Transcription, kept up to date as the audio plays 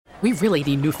We really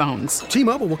need new phones.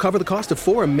 T-Mobile will cover the cost of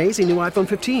 4 amazing new iPhone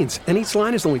 15s, and each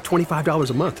line is only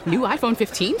 $25 a month. New iPhone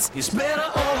 15s? It's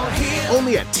better over here.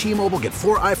 Only at T-Mobile, get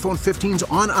 4 iPhone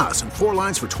 15s on us and 4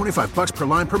 lines for $25 per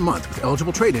line per month with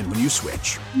eligible trade-in when you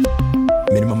switch.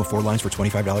 Minimum of 4 lines for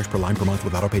 $25 per line per month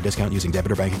with autopay discount using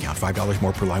debit or bank account. $5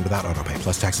 more per line without autopay,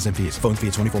 plus taxes and fees. Phone fee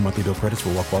at 24 monthly bill credits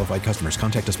for well-qualified customers.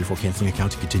 Contact us before canceling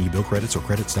account to continue bill credits or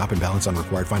credit stop and balance on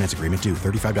required finance agreement due.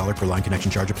 $35 per line connection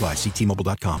charge applies. See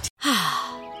T-Mobile.com.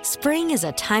 Spring is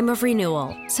a time of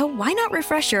renewal, so why not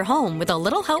refresh your home with a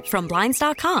little help from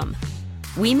Blinds.com?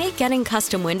 We make getting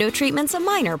custom window treatments a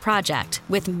minor project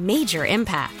with major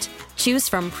impact. Choose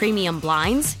from premium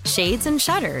blinds, shades, and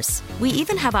shutters. We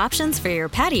even have options for your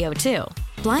patio, too.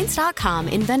 Blinds.com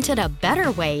invented a better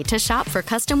way to shop for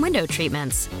custom window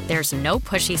treatments. There's no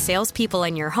pushy salespeople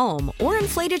in your home or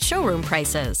inflated showroom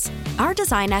prices. Our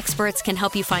design experts can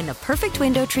help you find the perfect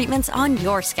window treatments on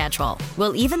your schedule.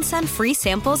 We'll even send free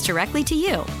samples directly to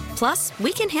you. Plus,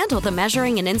 we can handle the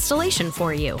measuring and installation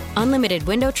for you. Unlimited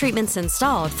window treatments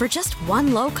installed for just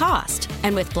one low cost.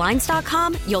 And with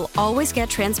Blinds.com, you'll always get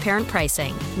transparent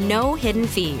pricing. No hidden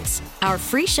fees. Our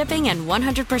free shipping and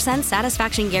 100%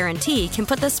 satisfaction guarantee can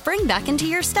put the spring back into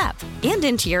your step and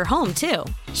into your home, too.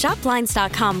 Shop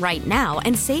Blinds.com right now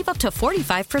and save up to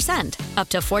 45%. Up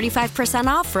to 45%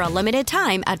 off for a limited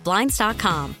time at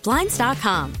Blinds.com.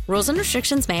 Blinds.com. Rules and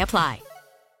restrictions may apply.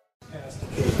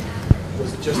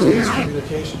 Was it just a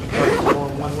miscommunication? You tried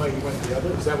going one way, you went the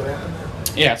other? Is that what happened?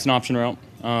 Yeah, it's an option route.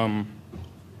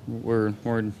 We're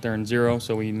they're in 0,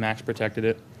 so we max protected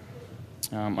it.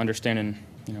 Understanding,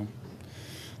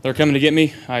 they're coming to get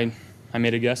me. I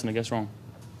made a guess and I guessed wrong.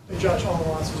 Hey Josh, all the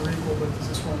losses are equal, but does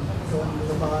this one going into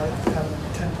the bye, having a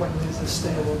 10-point lead, does this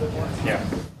stay a little bit more? Yeah.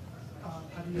 How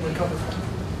do you recover from it?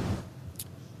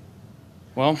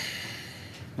 Well,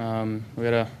 we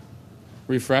got to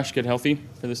refresh, get healthy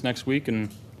for this next week, and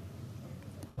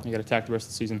you got to attack the rest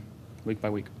of the season week by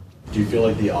week. Do you feel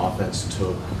like the offense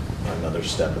took another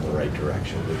step in the right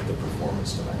direction with the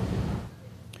performance tonight?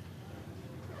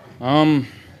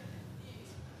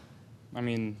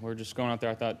 We're just going out there.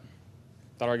 I thought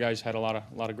our guys had a lot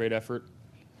of great effort.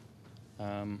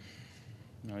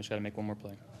 Just got to make one more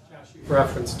play. Josh, you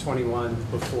referenced 21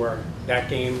 before that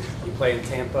game. You play in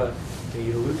Tampa,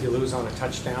 you lose on a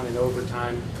touchdown in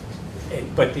overtime,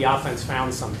 but the offense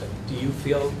found something. Do you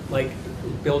feel like,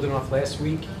 building off last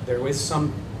week, there was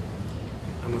some,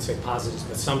 I'm going to say positives,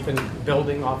 but something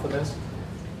building off of this?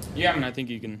 Yeah, I think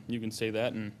you can say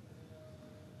that, and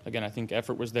again, I think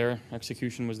effort was there,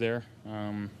 execution was there.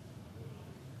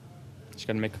 Just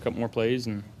got to make a couple more plays,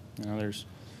 and there's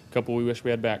a couple we wish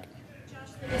we had back. Josh,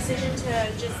 the decision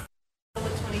to just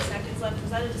with 20 seconds left,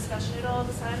 was that a discussion at all on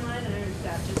the sideline, or is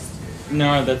that just?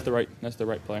 No, that's the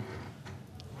right play.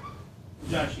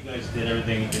 Josh, you guys did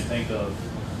everything you could think of,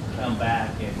 come back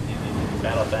and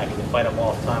battle back and fight them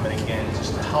off time and again.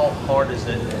 Just how hard is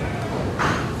it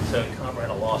to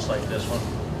comprehend a loss like this one?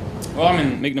 Well,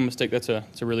 make no mistake, it's a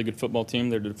really good football team.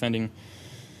 They're defending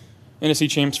NFC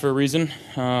champs for a reason.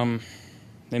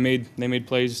 They made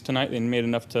plays tonight. They made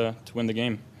enough to win the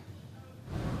game.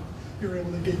 You were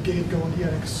able to get Gabe going. He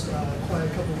had quite a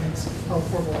couple of weeks. How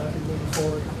important will that be moving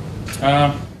forward?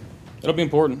 It'll be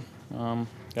important.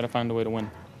 Got to find a way to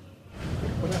win.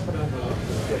 What happened on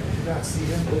did you not see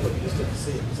him? You just didn't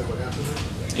see him. Is that what happened?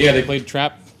 Yeah, they played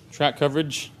trap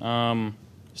coverage.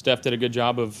 Steph did a good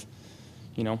job of,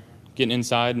 getting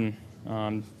inside and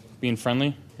being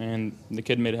friendly, and the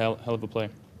kid made a hell of a play.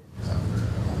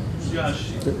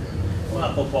 Josh, a lot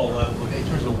of football left. In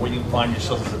terms of where you find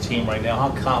yourself as a team right now, how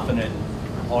confident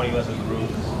are you as a group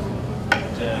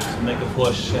to make a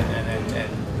push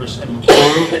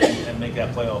and make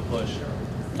that playoff push?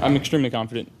 I'm extremely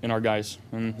confident in our guys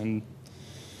and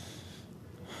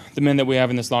the men that we have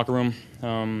in this locker room.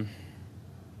 And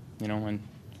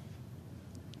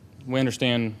we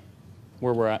understand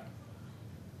where we're at.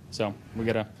 So we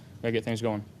gotta get things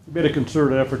going. You made a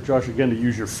concerted effort, Josh, again to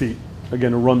use your feet,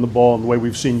 again to run the ball in the way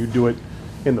we've seen you do it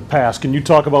in the past. Can you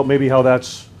talk about maybe how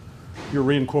you're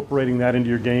reincorporating that into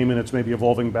your game and it's maybe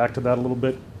evolving back to that a little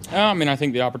bit? I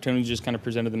think the opportunities just kind of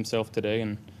presented themselves today,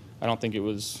 and I don't think it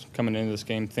was coming into this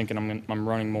game thinking I'm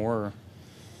running more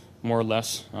or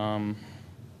less.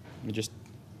 It just,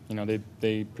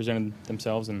 they presented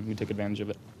themselves and we took advantage of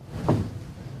it.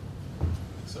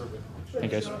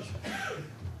 Thank you, guys.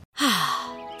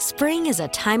 Spring is a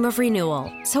time of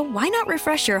renewal, so why not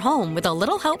refresh your home with a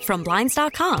little help from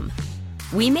Blinds.com?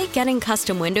 We make getting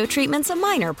custom window treatments a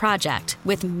minor project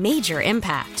with major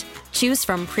impact. Choose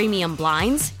from premium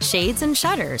blinds, shades, and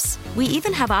shutters. We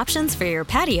even have options for your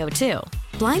patio, too.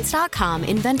 Blinds.com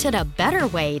invented a better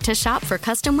way to shop for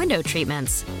custom window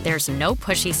treatments. There's no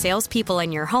pushy salespeople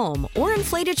in your home or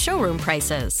inflated showroom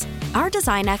prices. Our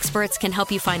design experts can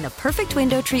help you find the perfect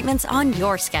window treatments on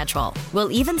your schedule. We'll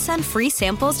even send free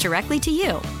samples directly to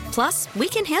you. Plus, we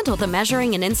can handle the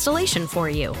measuring and installation for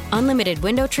you. Unlimited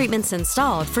window treatments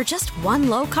installed for just one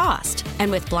low cost. And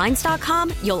with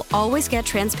Blinds.com, you'll always get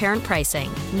transparent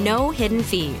pricing. No hidden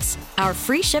fees. Our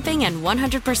free shipping and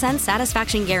 100%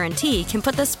 satisfaction guarantee can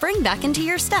put the spring back into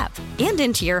your step and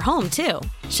into your home, too.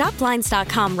 Shop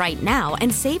Blinds.com right now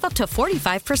and save up to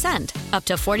 45%. Up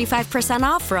to 45%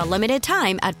 off for a limited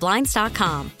time at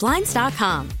Blinds.com.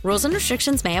 Blinds.com. Rules and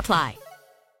restrictions may apply.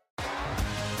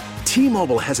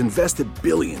 T-Mobile has invested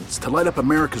billions to light up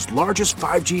America's largest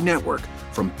 5G network,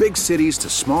 from big cities to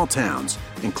small towns,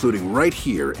 including right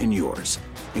here in yours.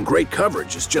 And great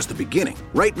coverage is just the beginning.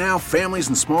 Right now, families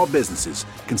and small businesses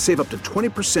can save up to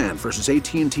 20% versus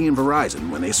AT&T and Verizon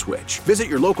when they switch. Visit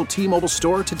your local T-Mobile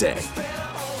store today.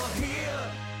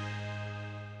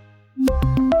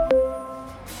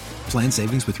 Plan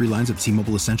savings with 3 lines of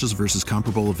T-Mobile Essentials versus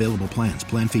comparable available plans.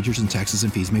 Plan features and taxes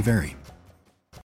and fees may vary.